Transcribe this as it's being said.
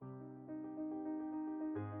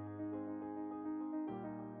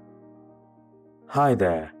Hi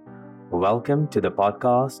there. Welcome to the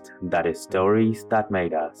podcast that is Stories That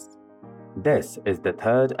Made Us. This is the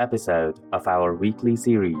third episode of our weekly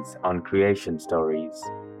series on creation stories.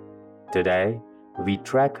 Today, we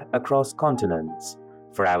trek across continents,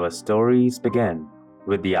 for our stories begin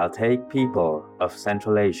with the Altaic people of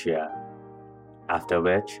Central Asia. After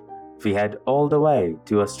which, we head all the way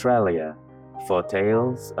to Australia for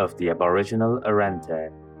tales of the Aboriginal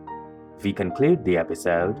Arrernte. We conclude the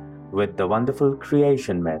episode with the wonderful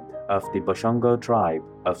creation myth of the Bushongo tribe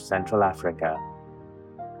of Central Africa.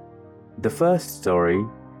 The first story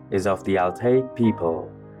is of the Altaic people,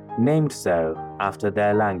 named so after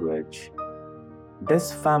their language.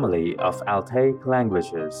 This family of Altaic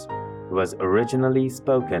languages was originally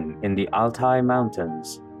spoken in the Altai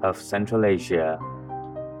Mountains of Central Asia.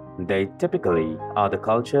 They typically are the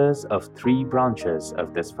cultures of three branches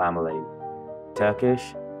of this family: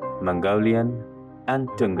 Turkish, Mongolian, and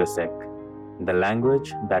Tungusic, the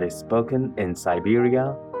language that is spoken in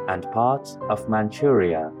Siberia and parts of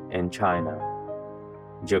Manchuria in China.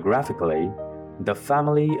 Geographically, the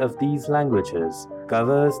family of these languages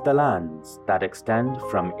covers the lands that extend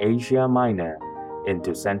from Asia Minor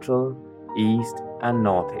into Central, East, and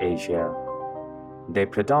North Asia. They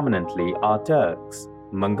predominantly are Turks,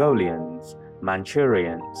 Mongolians,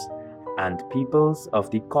 Manchurians, and peoples of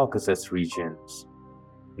the Caucasus regions.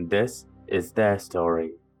 This is their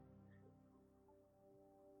story.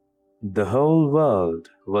 The whole world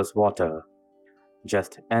was water,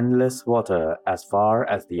 just endless water as far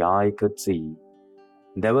as the eye could see.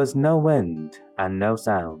 There was no wind and no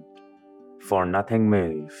sound, for nothing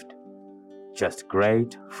moved, just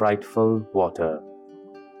great, frightful water.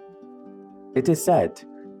 It is said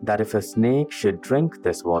that if a snake should drink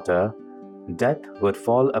this water, death would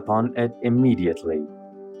fall upon it immediately,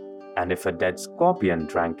 and if a dead scorpion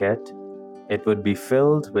drank it, it would be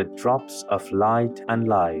filled with drops of light and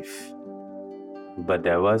life. But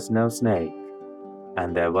there was no snake,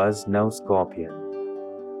 and there was no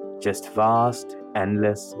scorpion, just vast,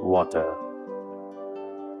 endless water.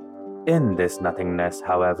 In this nothingness,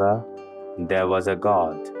 however, there was a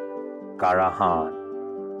god, Karahan.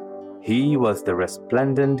 He was the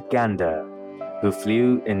resplendent gander who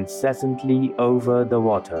flew incessantly over the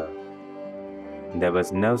water. There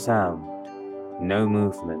was no sound, no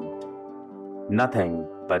movement, nothing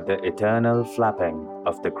but the eternal flapping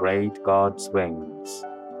of the great god's wings.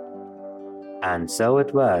 And so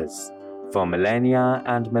it was for millennia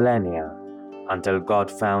and millennia, until God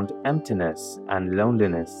found emptiness and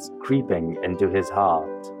loneliness creeping into his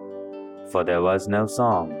heart. For there was no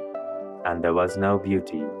song, and there was no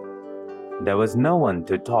beauty. There was no one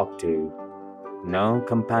to talk to, no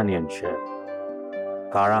companionship.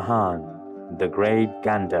 Karahan, the great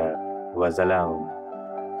gander, was alone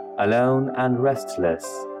and restless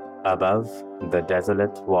above the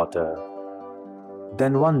desolate water.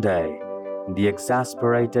 Then one day, the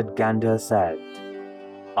exasperated gander said,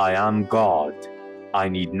 "I am God. I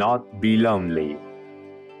need not be lonely."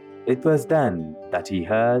 It was then that he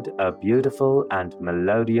heard a beautiful and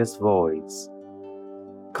melodious voice.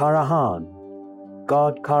 "Karahan,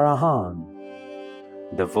 God Karahan."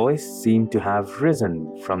 The voice seemed to have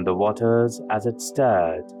risen from the waters as it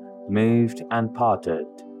stirred, moved, and parted.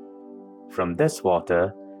 From this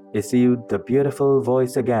water issued the beautiful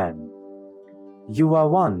voice again. "You are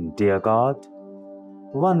one, dear God.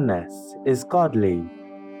 Oneness is godly.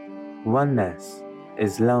 Oneness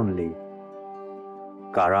is lonely."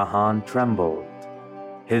 Karahan trembled.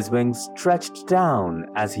 His wings stretched down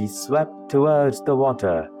as he swept towards the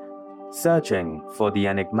water, searching for the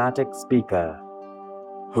enigmatic speaker.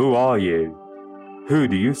 "Who are you? Who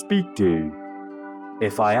do you speak to?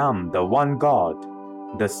 If I am the one God,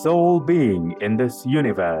 the sole being in this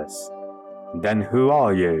universe, then who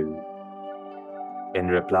are you?" In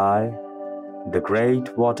reply, the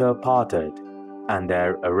great water parted, and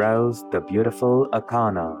there arose the beautiful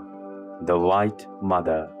Akana, the White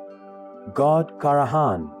Mother. God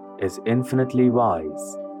Karahan is infinitely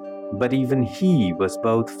wise, but even he was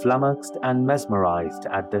both flummoxed and mesmerized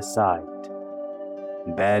at this sight.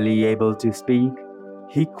 Barely able to speak,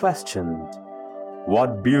 he questioned,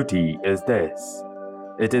 "What beauty is this?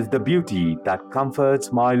 It is the beauty that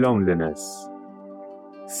comforts my loneliness.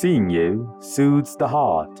 Seeing you soothes the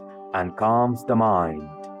heart and calms the mind.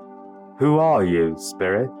 Who are you,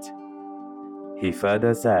 spirit?" He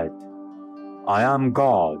further said, "I am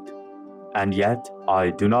God, and yet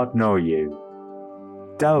I do not know you.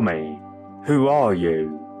 Tell me, who are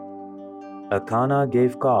you?" Akana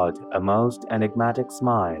gave God a most enigmatic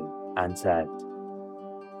smile and said,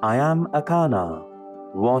 "I am Akana,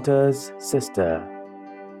 water's sister.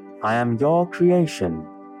 I am your creation.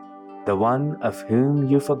 the one of whom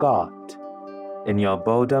you forgot. In your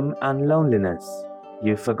boredom and loneliness,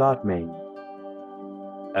 you forgot me.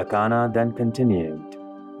 Akana then continued,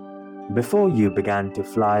 Before you began to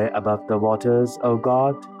fly above the waters, O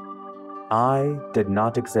God, I did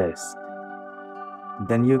not exist.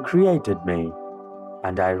 Then you created me,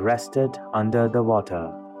 and I rested under the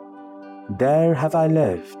water. There have I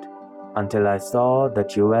lived until I saw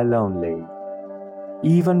that you were lonely.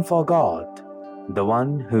 Even for God, the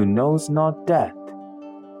one who knows not death,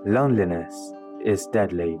 loneliness is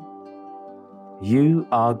deadly. You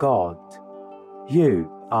are God.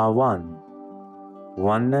 You are one.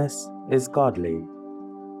 Oneness is godly,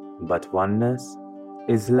 but oneness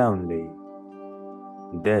is lonely.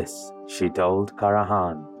 This she told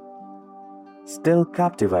Karahan. Still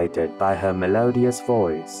captivated by her melodious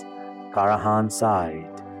voice, Karahan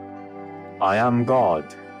sighed. I am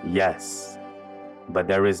God, yes, but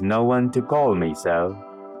there is no one to call me so.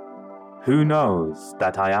 Who knows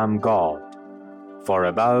that I am God? For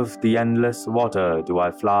above the endless water do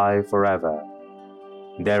I fly forever.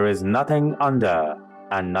 There is nothing under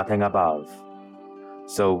and nothing above.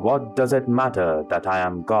 So what does it matter that I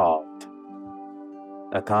am God?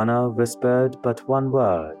 Akana whispered but one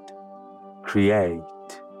word, Create.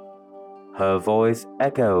 Her voice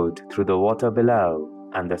echoed through the water below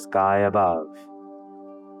and the sky above.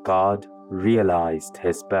 God realized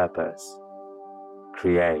his purpose.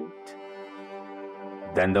 Create.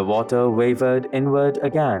 Then the water wavered inward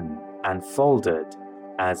again and folded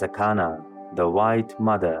as Akana, the White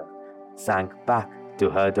Mother, sank back to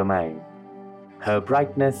her domain, her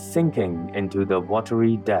brightness sinking into the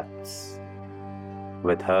watery depths.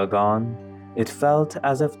 With her gone, it felt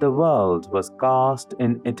as if the world was cast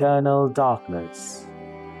in eternal darkness.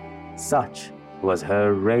 Such was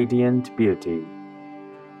her radiant beauty.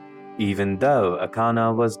 Even though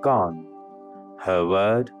Akana was gone, her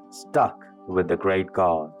word stuck with the great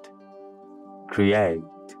God. Create,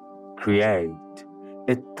 create.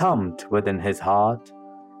 It thumped within his heart.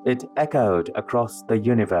 It echoed across the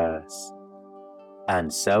universe.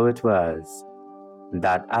 And so it was,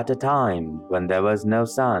 that at a time when there was no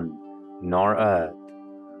sun nor earth,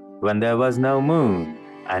 when there was no moon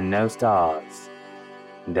and no stars,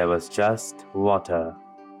 there was just water.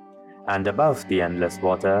 And above the endless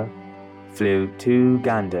water flew two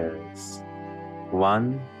ganders.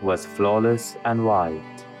 One was flawless and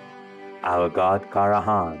white, our god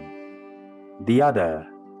Karahan. The other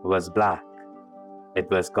was black. It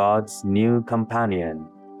was God's new companion,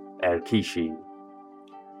 Erkishi.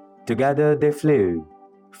 Together they flew,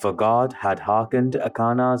 for God had hearkened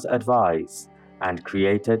Akana's advice and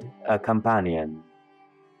created a companion.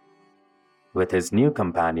 With his new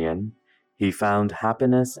companion, he found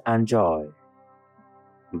happiness and joy.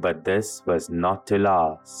 But this was not to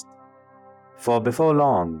last. For before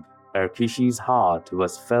long, Erkishi's heart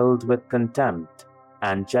was filled with contempt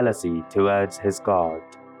and jealousy towards his god.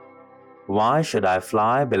 Why should I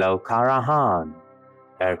fly below Karahan?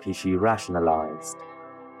 Erkishi rationalized.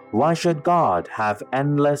 Why should God have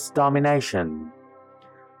endless domination?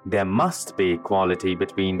 There must be equality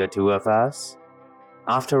between the two of us.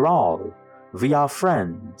 After all, we are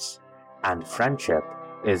friends, and friendship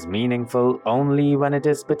is meaningful only when it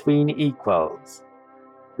is between equals.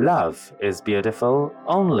 Love is beautiful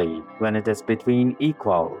only when it is between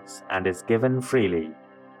equals and is given freely.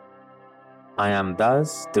 I am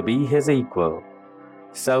thus to be his equal,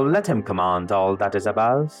 so let him command all that is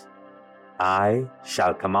above. I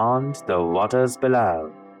shall command the waters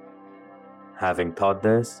below. Having thought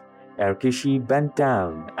this, Erkishi bent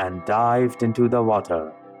down and dived into the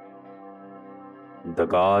water. The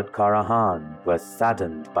god Karahan was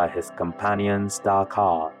saddened by his companion's dark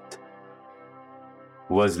heart.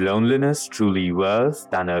 Was loneliness truly worse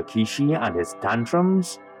than Erkishi and his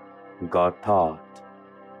tantrums? God thought.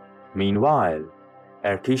 Meanwhile,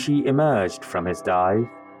 Erkishi emerged from his dive,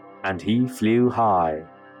 and he flew high,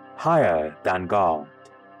 higher than God.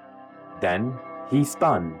 Then he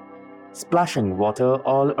spun, splashing water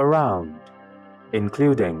all around,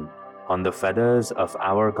 including on the feathers of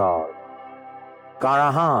our God.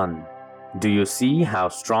 Karahan, do you see how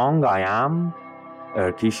strong I am?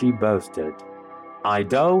 Erkishi boasted. I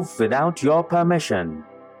dove without your permission,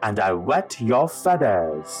 and I wet your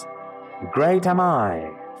feathers. Great am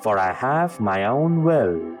I, for I have my own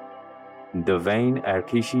will, the vain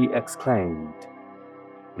Erkishi exclaimed.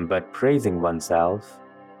 But praising oneself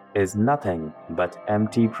is nothing but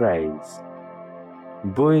empty praise.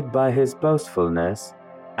 Buoyed by his boastfulness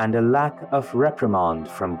and a lack of reprimand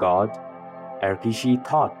from God, Erkishi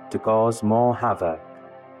thought to cause more havoc.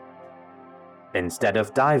 Instead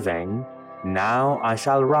of diving, now I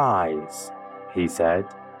shall rise, he said.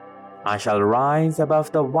 I shall rise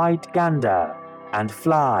above the white gander and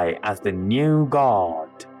fly as the new god.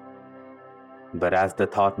 But as the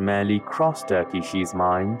thought merely crossed Erkishi's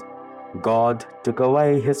mind, God took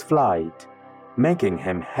away his flight, making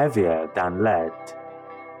him heavier than lead.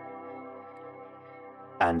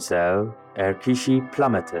 And so Erkishi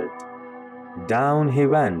plummeted. Down he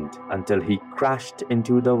went until he crashed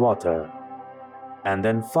into the water, and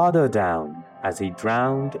then farther down as he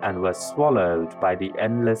drowned and was swallowed by the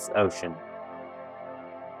endless ocean.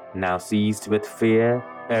 Now seized with fear,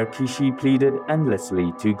 Erkishi pleaded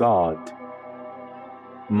endlessly to God.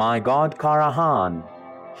 "My God Karahan,"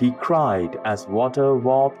 he cried as water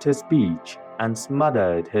warped his speech and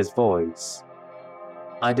smothered his voice.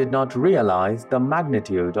 "I did not realize the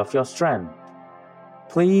magnitude of your strength.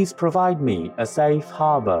 Please provide me a safe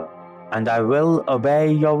harbor, and I will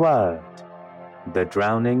obey your word," the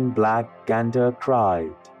drowning black gander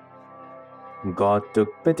cried. God took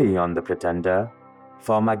pity on the pretender,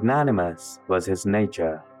 for magnanimous was his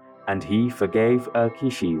nature, and he forgave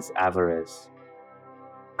Erkishi's avarice.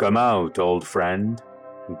 "Come out, old friend,"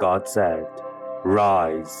 God said.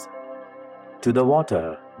 "Rise." To the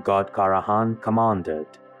water, God Karahan commanded,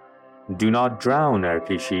 "Do not drown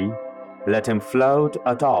Erkishi. Let him float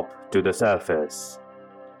atop to the surface."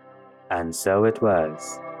 And so it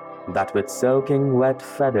was, that with soaking wet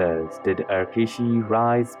feathers did Erkishi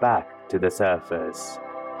rise back to the surface.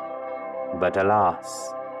 But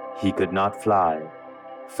alas, he could not fly,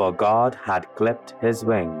 for God had clipped his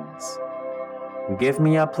wings. "Give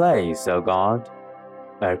me a place, O God,"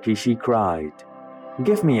 Erkishi cried.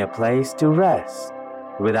 "Give me a place to rest.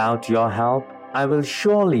 Without your help, I will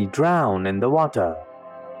surely drown in the water."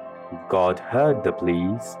 God heard the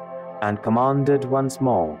pleas and commanded once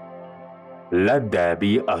more, "Let there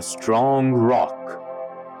be a strong rock."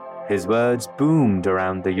 His words boomed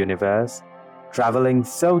around the universe, traveling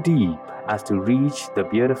so deep as to reach the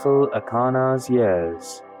beautiful Akana's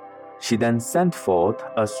ears. She then sent forth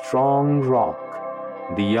a strong rock,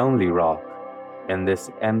 the only rock in this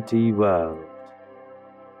empty world.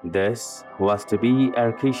 This was to be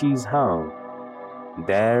Erkishi's home.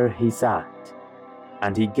 There he sat,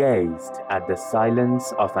 and he gazed at the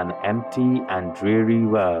silence of an empty and dreary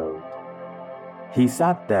world. He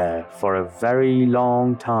sat there for a very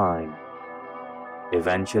long time.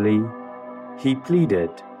 Eventually, he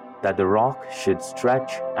pleaded that the rock should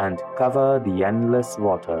stretch and cover the endless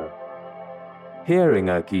water. Hearing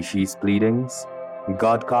Erkishi's pleadings,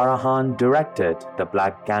 God Karahan directed the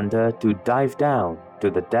black gander to dive down to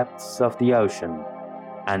the depths of the ocean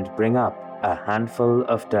and bring up a handful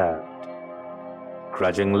of dirt.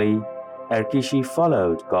 Grudgingly, Erkishi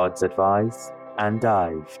followed God's advice and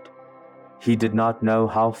dived. He did not know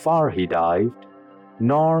how far he dived,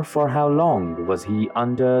 nor for how long was he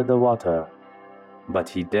under the water, but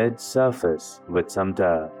he did surface with some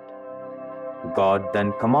dirt. God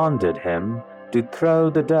then commanded him to throw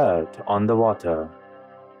the dirt on the water,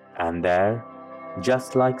 and there,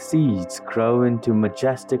 just like seeds grow into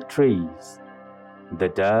majestic trees, the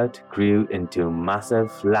dirt grew into massive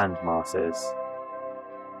landmasses.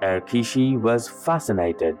 Erkishi was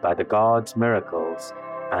fascinated by the god's miracles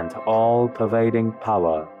and all-pervading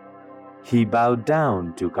power. He bowed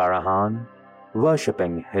down to Karahan,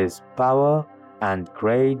 worshipping his power and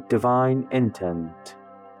great divine intent.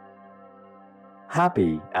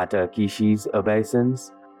 Happy at Erkishi's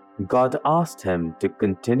obeisance, God asked him to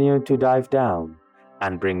continue to dive down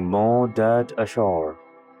and bring more dirt ashore,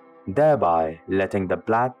 thereby letting the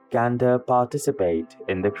black gander participate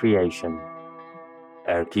in the creation.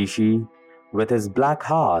 Erkishi, with his black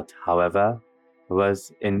heart, however,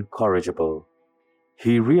 was incorrigible.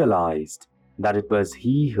 He realized that it was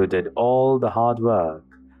he who did all the hard work,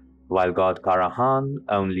 while God Karahan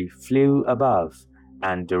only flew above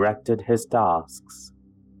and directed his tasks.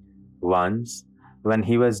 Once, when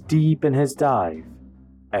he was deep in his dive,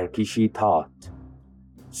 Erkishi thought,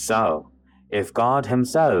 "So, if God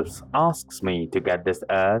himself asks me to get this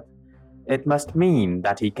earth, it must mean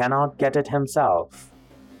that he cannot get it himself.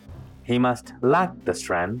 He must lack the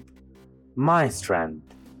strength, my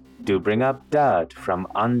strength, to bring up dirt from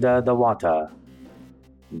under the water.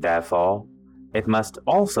 Therefore, it must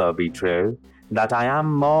also be true that I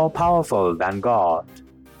am more powerful than God.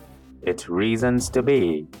 It reasons to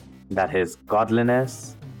be that his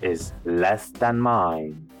godliness is less than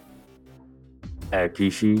mine."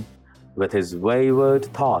 Erkishi, with his wayward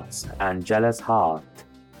thoughts and jealous heart,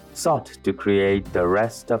 sought to create the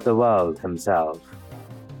rest of the world himself,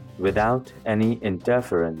 without any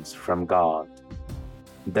interference from God.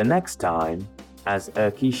 The next time, as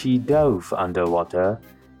Erkishi dove underwater,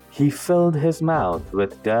 he filled his mouth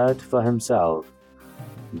with dirt for himself,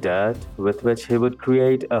 dirt with which he would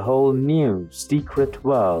create a whole new secret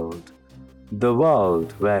world, the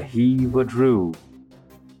world where he would rule,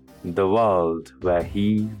 the world where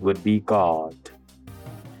he would be God.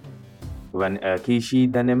 When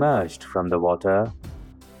Erkishi then emerged from the water,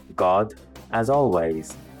 God, as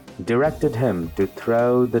always, directed him to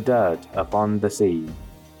throw the dirt upon the sea.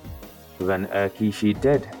 When Erkishi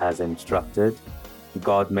did as instructed,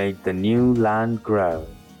 God made the new land grow.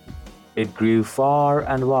 It grew far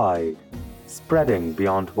and wide, spreading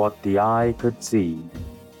beyond what the eye could see.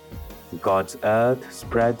 God's earth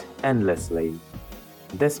spread endlessly.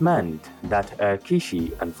 This meant that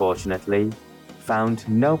Erkishi, unfortunately, found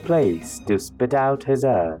no place to spit out his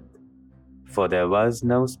earth, for there was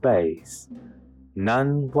no space,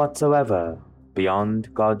 none whatsoever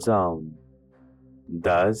beyond God's own.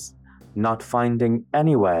 Thus, not finding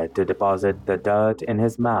anywhere to deposit the dirt in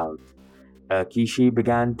his mouth, Erkishi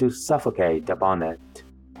began to suffocate upon it.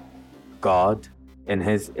 God, in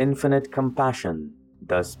his infinite compassion,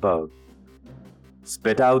 thus spoke,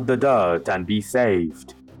 "Spit out the dirt and be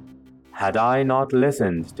saved. Had I not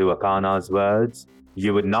listened to Akana's words,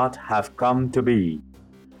 you would not have come to be,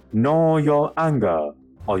 nor your anger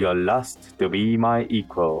or your lust to be my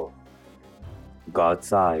equal." God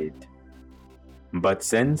sighed, "But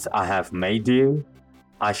since I have made you,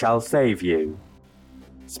 I shall save you.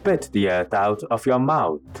 Spit the earth out of your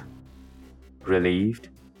mouth." Relieved,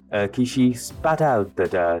 Erkishi spat out the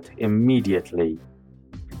dirt immediately.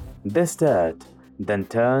 This dirt then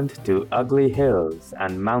turned to ugly hills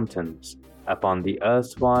and mountains upon the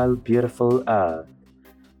erstwhile beautiful earth.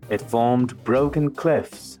 It formed broken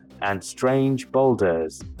cliffs and strange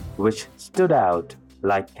boulders which stood out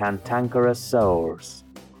like cantankerous sores.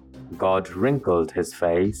 God wrinkled his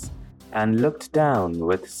face and looked down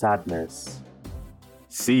with sadness.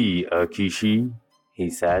 "See, Erkishi," he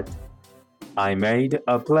said, "I made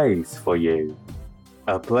a place for you,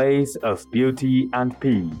 a place of beauty and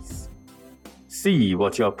peace. See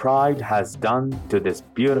what your pride has done to this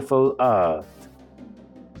beautiful earth.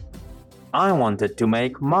 I wanted to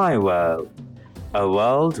make my world, a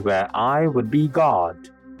world where I would be God.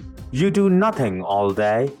 You do nothing all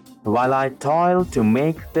day while I toil to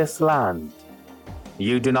make this land.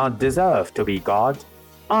 You do not deserve to be God,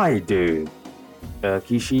 I do,"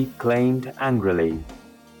 Erkishi claimed angrily.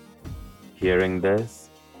 Hearing this,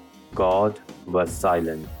 God was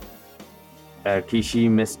silent. Erkishi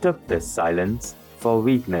mistook this silence for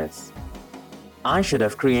weakness. "I should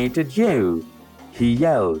have created you," he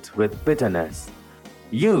yelled with bitterness.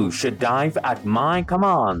 "You should dive at my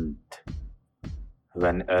command."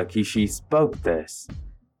 When Erkishi spoke this,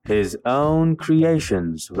 his own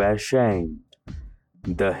creations were shamed.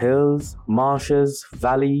 The hills, marshes,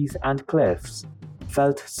 valleys, and cliffs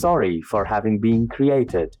felt sorry for having been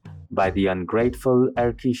created by the ungrateful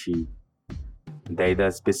Erkishi. They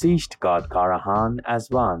thus beseeched God Karahan as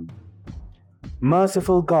one.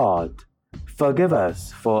 "Merciful God, forgive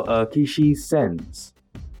us for Erkishi's sins.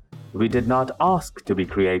 We did not ask to be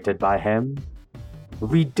created by him.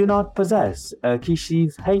 We do not possess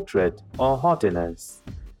Erkishi's hatred or haughtiness.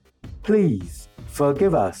 Please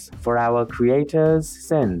forgive us for our Creator's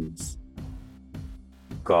sins."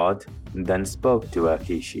 God then spoke to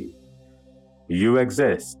Erkishi. "You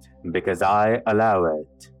exist because I allow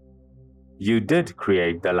it. You did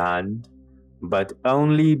create the land, but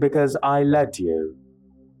only because I let you.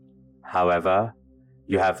 However,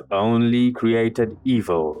 you have only created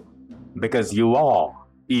evil, because you are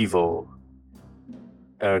evil."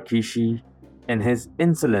 Erkishi, in his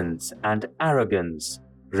insolence and arrogance,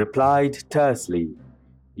 replied tersely,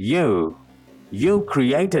 You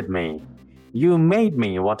created me. You made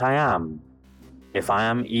me what I am. If I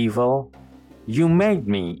am evil, you made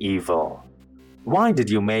me evil. Why did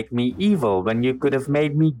you make me evil when you could have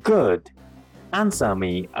made me good? Answer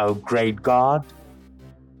me, O great God."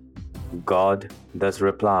 God thus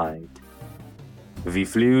replied, "We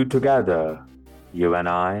flew together, you and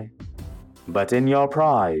I, but in your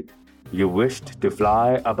pride you wished to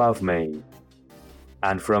fly above me.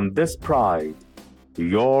 And from this pride,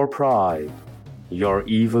 your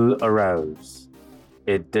evil arose.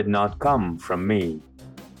 It did not come from me.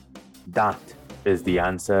 That is the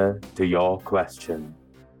answer to your question."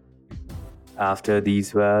 After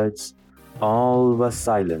these words, all was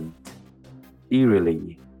silent,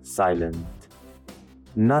 eerily silent.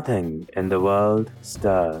 Nothing in the world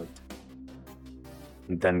stirred.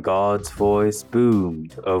 Then God's voice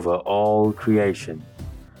boomed over all creation,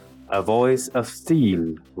 a voice of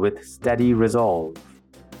steel with steady resolve.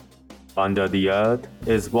 "Under the earth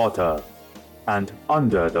is water, and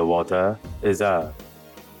under the water is earth.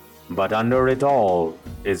 but under it all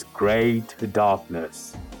is great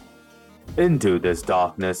darkness. Into this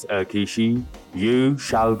darkness, Erkishi, you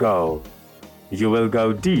shall go. You will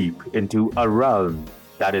go deep into a realm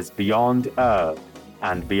that is beyond earth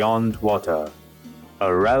and beyond water,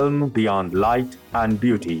 a realm beyond light and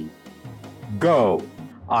beauty. Go,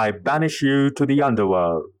 I banish you to the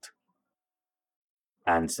underworld.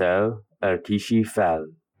 And so Erkishi fell.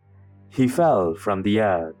 He fell from the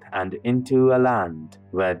earth and into a land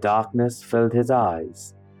where darkness filled his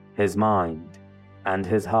eyes, his mind, and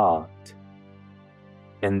his heart.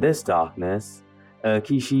 In this darkness,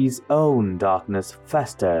 Erkishi's own darkness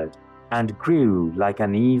festered and grew like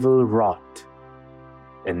an evil rot.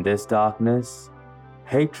 In this darkness,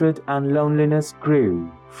 hatred and loneliness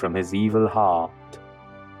grew from his evil heart.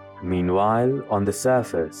 Meanwhile, on the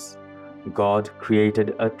surface, God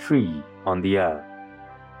created a tree on the earth,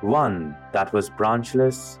 one that was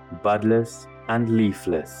branchless, budless, and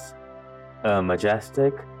leafless, a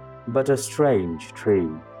majestic but a strange tree.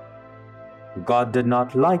 God did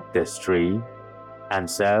not like this tree, and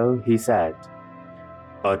so he said,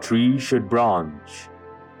 "A tree should branch,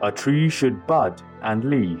 a tree should bud and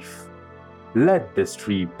leaf. Let this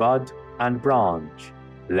tree bud and branch,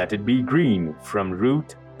 let it be green from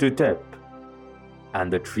root to tip."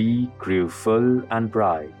 And the tree grew full and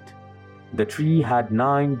bright. The tree had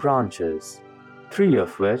 9 branches, 3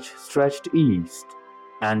 of which stretched east,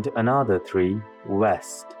 and another 3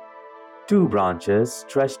 west. 2 branches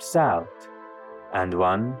stretched south, and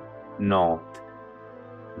 1 north.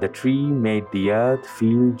 The tree made the earth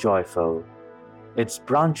feel joyful. Its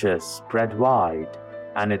branches spread wide,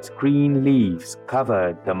 and its green leaves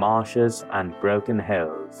covered the marshes and broken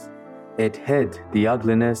hills. It hid the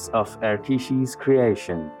ugliness of Erkishi's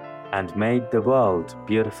creation and made the world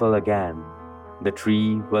beautiful again. The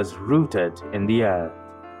tree was rooted in the earth,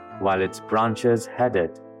 while its branches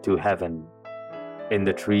headed to heaven. In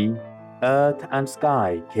the tree, earth and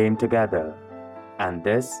sky came together, and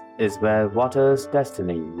this is where water's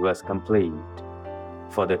destiny was complete.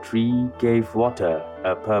 For the tree gave water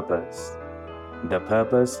a purpose, the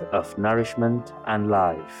purpose of nourishment and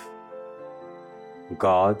life.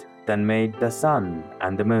 God then made the sun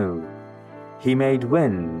and the moon. He made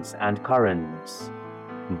winds and currents.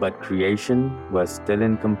 But creation was still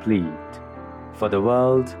incomplete, for the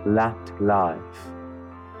world lacked life.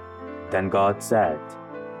 Then God said,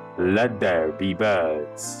 "Let there be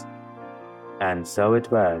birds." And so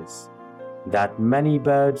it was that many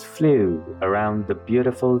birds flew around the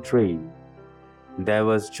beautiful tree. There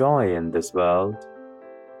was joy in this world,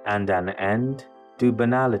 and an end to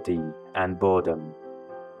banality and boredom.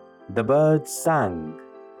 The birds sang.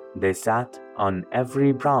 They sat on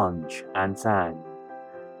every branch and sang.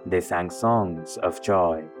 They sang songs of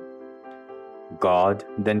joy. God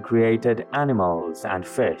then created animals and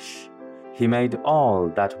fish. He made all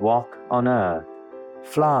that walk on earth,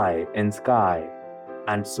 fly in sky,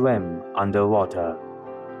 and swim underwater.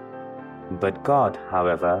 But God,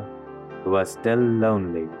 however, was still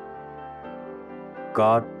lonely.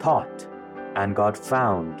 God thought, and God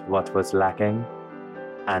found what was lacking,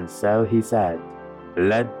 and so he said,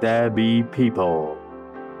 "Let there be people."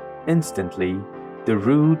 Instantly, the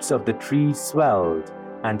roots of the tree swelled,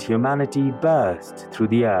 and humanity burst through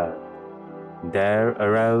the earth. There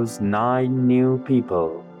arose 9 new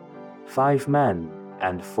people, 5 men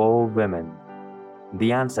and 4 women,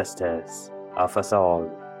 the ancestors of us all.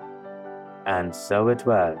 And so it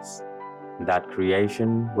was that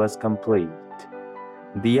creation was complete.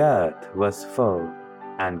 The earth was full,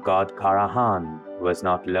 and God Karahan was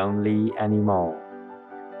not lonely anymore.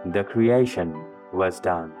 The creation was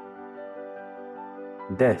done.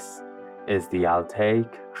 This is the Altaic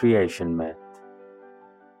creation myth.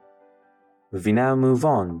 We now move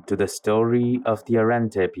on to the story of the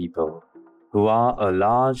Arrernte people, who are a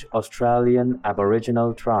large Australian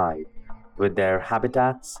Aboriginal tribe with their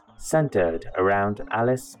habitats centered around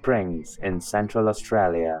Alice Springs in Central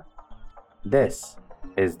Australia. This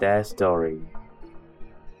is their story.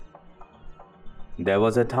 There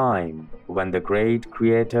was a time when the great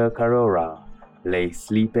creator Karora lay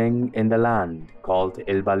sleeping in the land called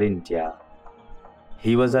Ilbalintia.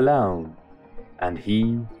 He was alone, and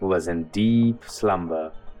he was in deep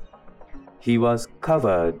slumber. He was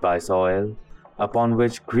covered by soil, upon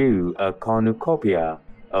which grew a cornucopia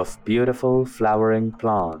of beautiful flowering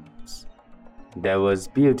plants. There was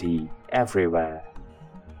beauty everywhere,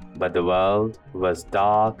 but the world was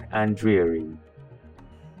dark and dreary.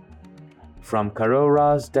 From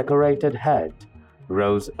Karora's decorated head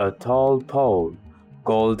rose a tall pole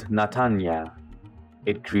called Natanya.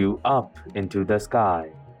 It grew up into the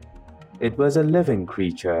sky. It was a living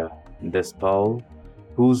creature, this pole,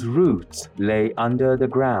 whose roots lay under the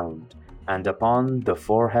ground and upon the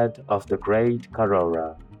forehead of the great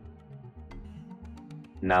Karora.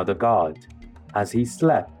 Now the god, as he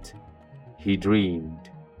slept, he dreamed,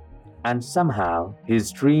 and somehow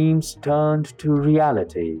his dreams turned to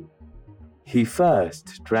reality. He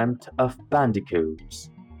first dreamt of bandicoots,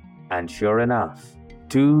 and sure enough,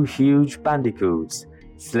 2 huge bandicoots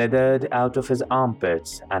slithered out of his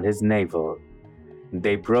armpits and his navel.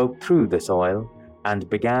 They broke through the soil and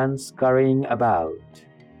began scurrying about.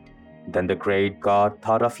 Then the great god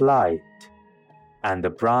thought of light, and the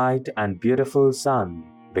bright and beautiful sun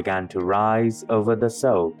began to rise over the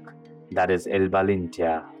soak that is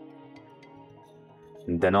Ilbalintia.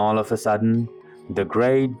 Then all of a sudden, the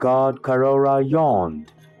great god Karora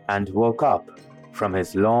yawned and woke up from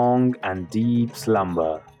his long and deep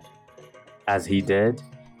slumber. As he did,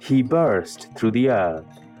 he burst through the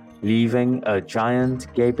earth, leaving a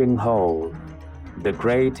giant gaping hole, the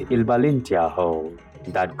great Ilbalintia hole,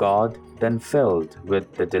 that god then filled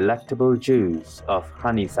with the delectable juice of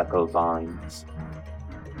honeysuckle vines.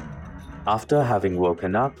 After having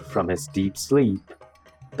woken up from his deep sleep,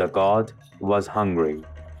 the god was hungry.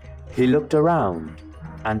 He looked around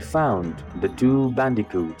and found the 2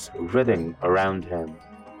 bandicoots writhing around him.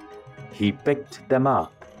 He picked them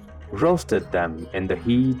up, roasted them in the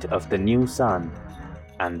heat of the new sun,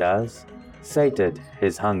 and thus sated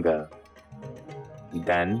his hunger.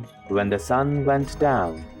 Then, when the sun went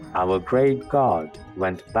down, our great god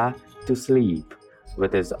went back to sleep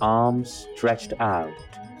with his arms stretched out.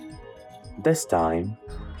 This time,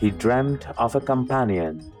 he dreamt of a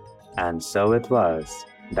companion, and so it was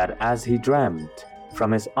that as he dreamt,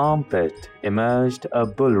 from his armpit emerged a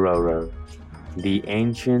bullroarer, the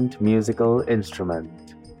ancient musical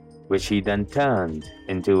instrument, which he then turned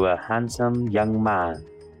into a handsome young man.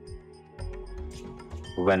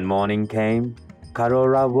 When morning came,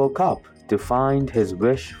 Karora woke up to find his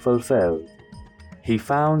wish fulfilled. He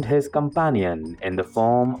found his companion in the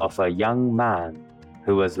form of a young man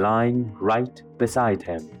who was lying right beside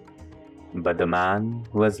him. But the man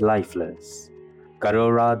was lifeless.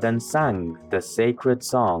 Karora then sang the sacred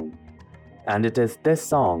song, and it is this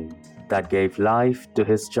song that gave life to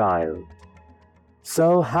his child.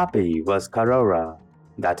 So happy was Karora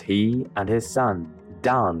that he and his son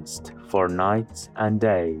danced for nights and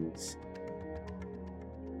days.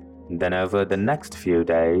 Then over the next few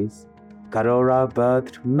days, Karora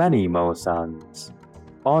birthed many more sons,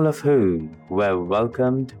 all of whom were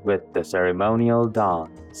welcomed with the ceremonial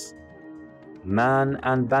dance. Man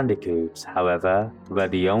and bandicoots, however, were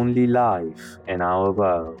the only life in our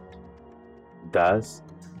world. Thus,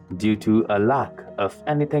 due to a lack of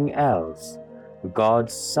anything else,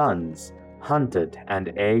 God's sons hunted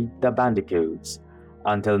and ate the bandicoots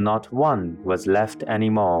until not one was left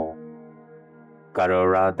anymore.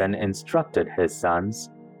 Karora then instructed his sons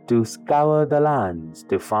to scour the lands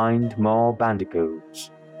to find more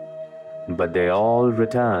bandicoots. But they all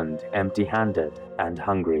returned empty-handed and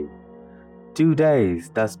hungry. 2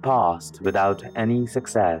 days thus passed without any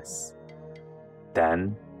success.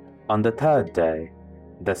 Then, on the 3rd day,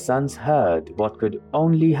 the sons heard what could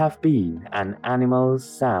only have been an animal's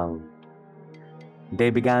sound. They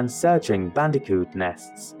began searching bandicoot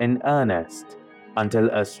nests in earnest until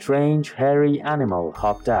a strange hairy animal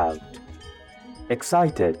hopped out.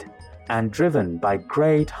 Excited and driven by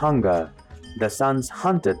great hunger, the sons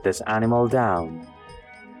hunted this animal down.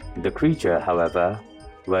 The creature, however,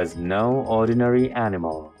 was no ordinary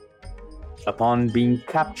animal. Upon being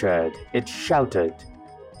captured, it shouted,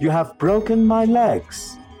 "You have broken my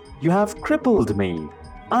legs! You have crippled me!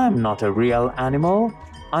 I am not a real animal!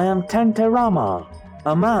 I am Tenterama,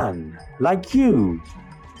 a man like you!"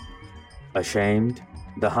 Ashamed,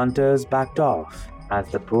 the hunters backed off as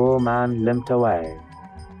the poor man limped away.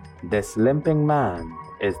 This limping man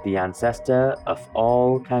is the ancestor of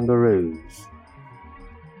all kangaroos.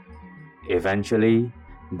 Eventually,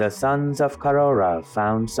 the sons of Karora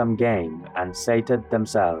found some game and sated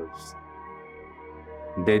themselves.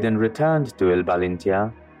 They then returned to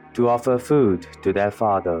Ilbalintia to offer food to their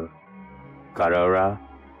father. Karora,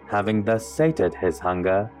 having thus sated his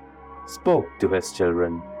hunger, spoke to his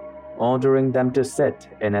children, ordering them to sit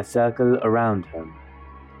in a circle around him.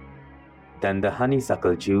 Then the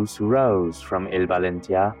honeysuckle juice rose from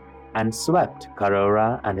Ilbalintia and swept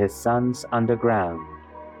Karora and his sons underground.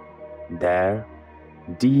 There,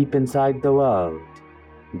 deep inside the world,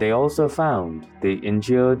 they also found the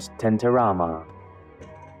injured Tenterama.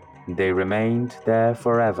 They remained there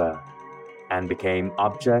forever and became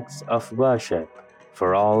objects of worship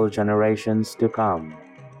for all generations to come.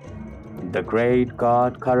 The great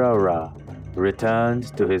god Karora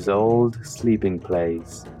returned to his old sleeping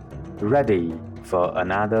place, ready for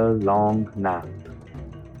another long nap.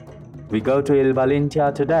 We go to Il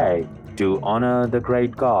Valentia today to honor the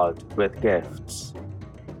great god with gifts.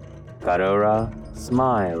 Karora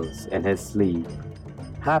smiles in his sleep,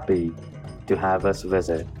 happy to have us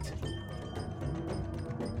visit.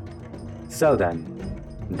 So then,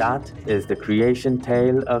 that is the creation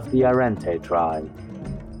tale of the Arrente tribe,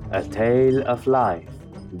 a tale of life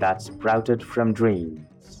that sprouted from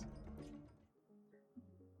dreams.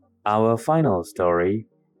 Our final story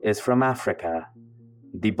is from Africa.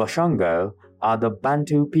 The Boshongo are the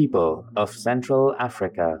Bantu people of Central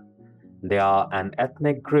Africa. They are an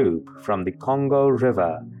ethnic group from the Congo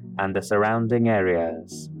River and the surrounding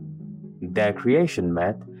areas. Their creation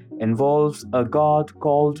myth involves a god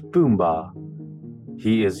called Pumbaa.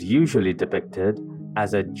 He is usually depicted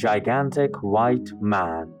as a gigantic white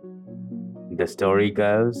man. The story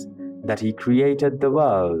goes that he created the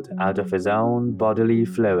world out of his own bodily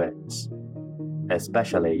fluids,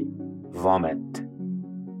 especially vomit.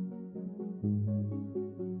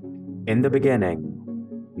 In the beginning,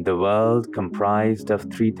 the world comprised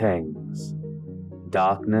of three things: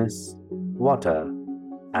 darkness, water,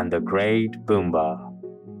 and the great Pumbaa.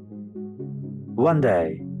 One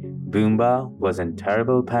day, Pumbaa was in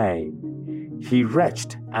terrible pain. He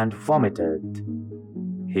retched and vomited.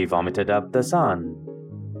 He vomited up the sun.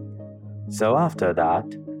 So after that,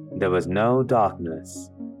 there was no darkness.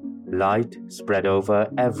 Light spread over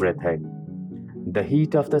everything. The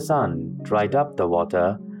heat of the sun dried up the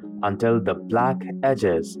water until the black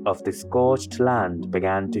edges of the scorched land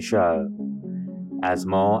began to show. As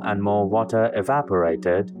more and more water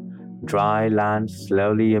evaporated, dry land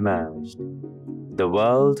slowly emerged. The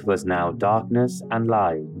world was now darkness and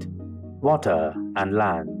light, water and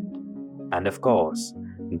land, and of course,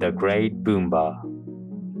 the great Pumbaa.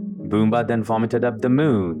 Pumbaa then vomited up the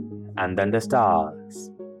moon and then the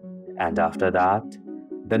stars. And after that,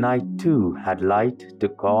 the night too had light to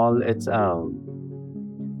call its own.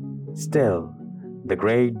 Still, the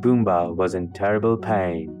great Pumbaa was in terrible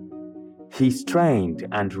pain. He strained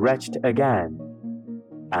and retched again,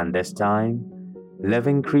 and this time,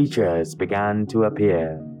 living creatures began to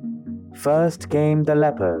appear. First came the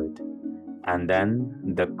leopard, and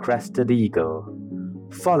then the crested eagle,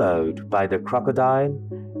 followed by the crocodile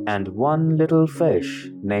and one little fish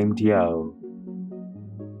named Yo.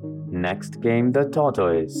 Next came the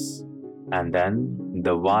tortoise, and then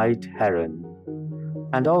the white heron,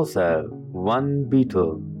 and also one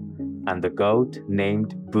beetle, and the goat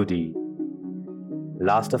named Budi.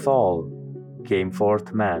 Last of all came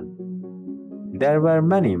forth men. There were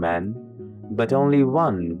many men, but only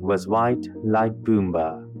one was white like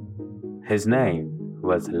Pumbaa. His name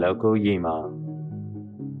was Lokoyima.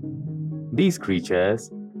 These creatures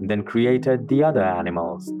then created the other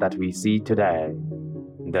animals that we see today.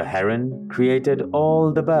 The heron created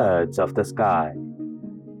all the birds of the sky,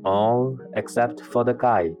 all except for the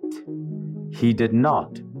kite. He did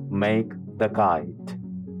not make the kite.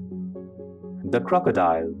 The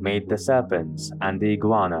crocodile made the serpents and the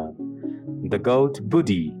iguana. The goat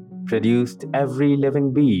Budi produced every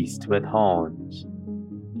living beast with horns.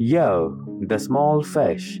 Yo, the small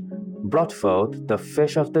fish, brought forth the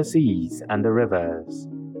fish of the seas and the rivers.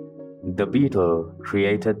 The beetle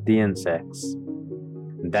created the insects.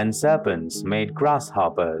 Then serpents made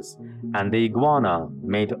grasshoppers, and the iguana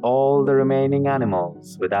made all the remaining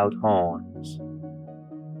animals without horns.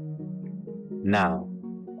 Now,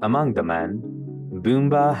 among the men,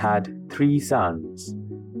 Pumbaa had 3 sons,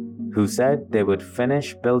 who said they would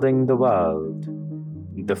finish building the world.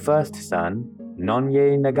 The first son,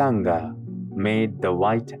 Nonye Naganga, made the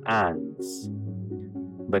white ants.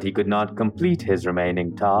 But he could not complete his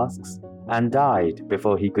remaining tasks and died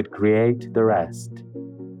before he could create the rest.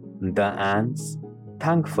 The ants,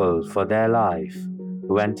 thankful for their life,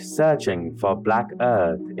 went searching for black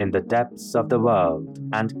earth in the depths of the world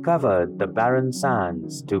and covered the barren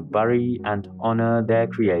sands to bury and honor their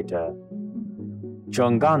creator.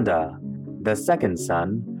 Chonganda, the second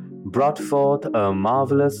son, brought forth a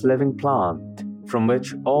marvelous living plant from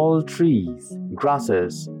which all trees,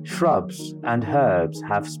 grasses, shrubs, and herbs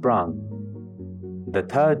have sprung. The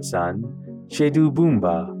third son, Chedu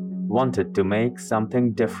Pumbaa, wanted to make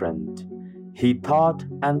something different. He thought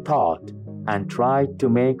and tried to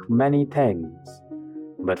make many things,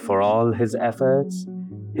 but for all his efforts,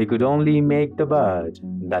 he could only make the bird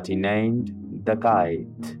that he named the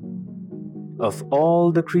kite. Of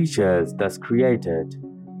all the creatures thus created,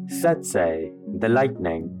 Setse, the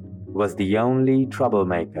lightning, was the only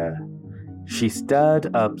troublemaker. She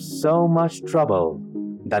stirred up so much trouble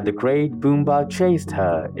that the great Boomba chased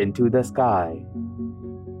her into the sky.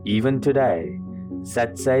 Even today,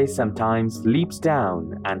 Setsei sometimes leaps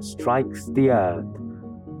down and strikes the earth,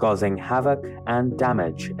 causing havoc and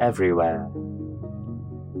damage everywhere.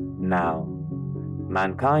 Now,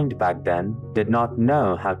 mankind back then did not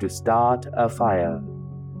know how to start a fire.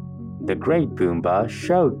 The great Boomba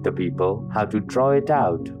showed the people how to draw it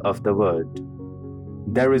out of the wood.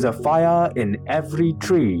 "There is a fire in every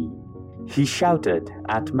tree," he shouted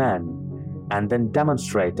at men, and then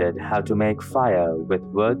demonstrated how to make fire with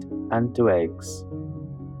wood and twigs.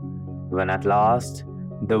 When at last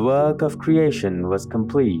the work of creation was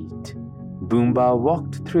complete, Boomba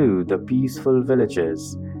walked through the peaceful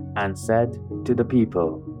villages and said to the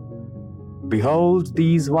people, "Behold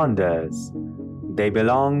these wonders, they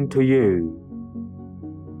belong to you."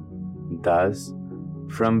 Thus,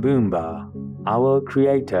 from Boomba, our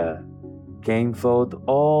Creator, came forth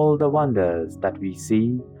all the wonders that we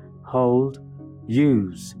see, hold,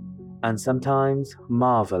 use, and sometimes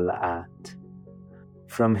marvel at.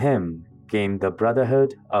 From him came the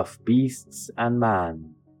brotherhood of beasts and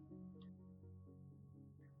man.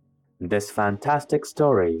 This fantastic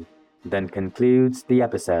story then concludes the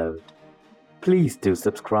episode. Please do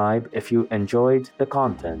subscribe if you enjoyed the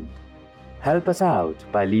content. Help us out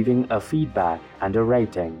by leaving a feedback and a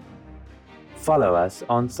rating. Follow us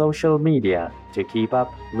on social media to keep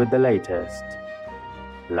up with the latest.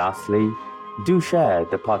 Lastly, do share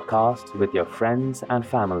the podcast with your friends and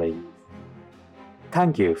family.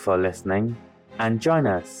 Thank you for listening, and join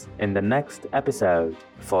us in the next episode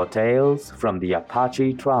for tales from the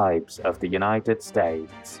Apache tribes of the United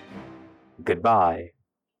States. Goodbye.